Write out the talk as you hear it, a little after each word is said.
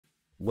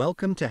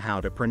Welcome to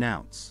How to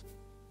Pronounce.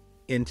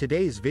 In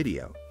today's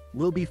video,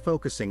 we'll be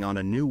focusing on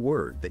a new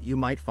word that you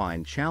might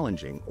find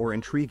challenging or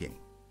intriguing.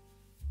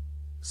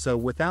 So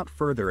without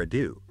further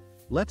ado,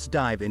 let's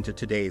dive into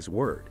today's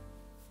word,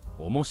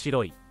 面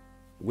白い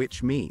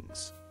which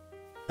means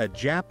a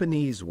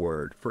Japanese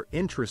word for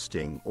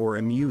interesting or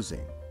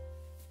amusing.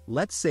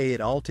 Let's say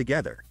it all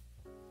together.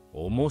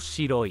 面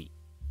白い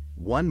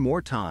One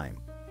more time.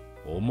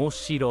 面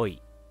白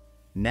い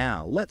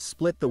Now let's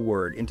split the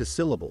word into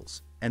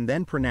syllables and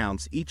then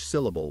pronounce each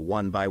syllable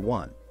one by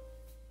one.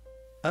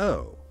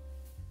 O,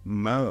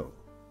 mo,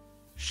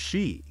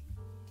 she,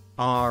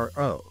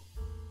 ro,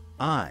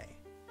 I.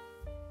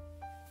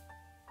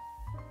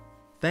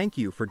 Thank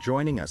you for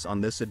joining us on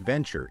this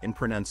adventure in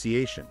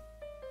pronunciation.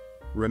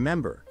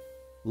 Remember,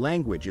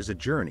 language is a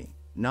journey,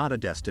 not a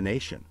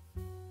destination.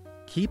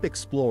 Keep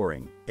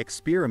exploring,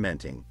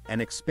 experimenting,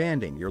 and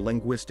expanding your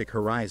linguistic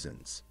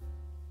horizons.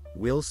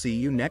 We'll see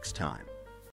you next time.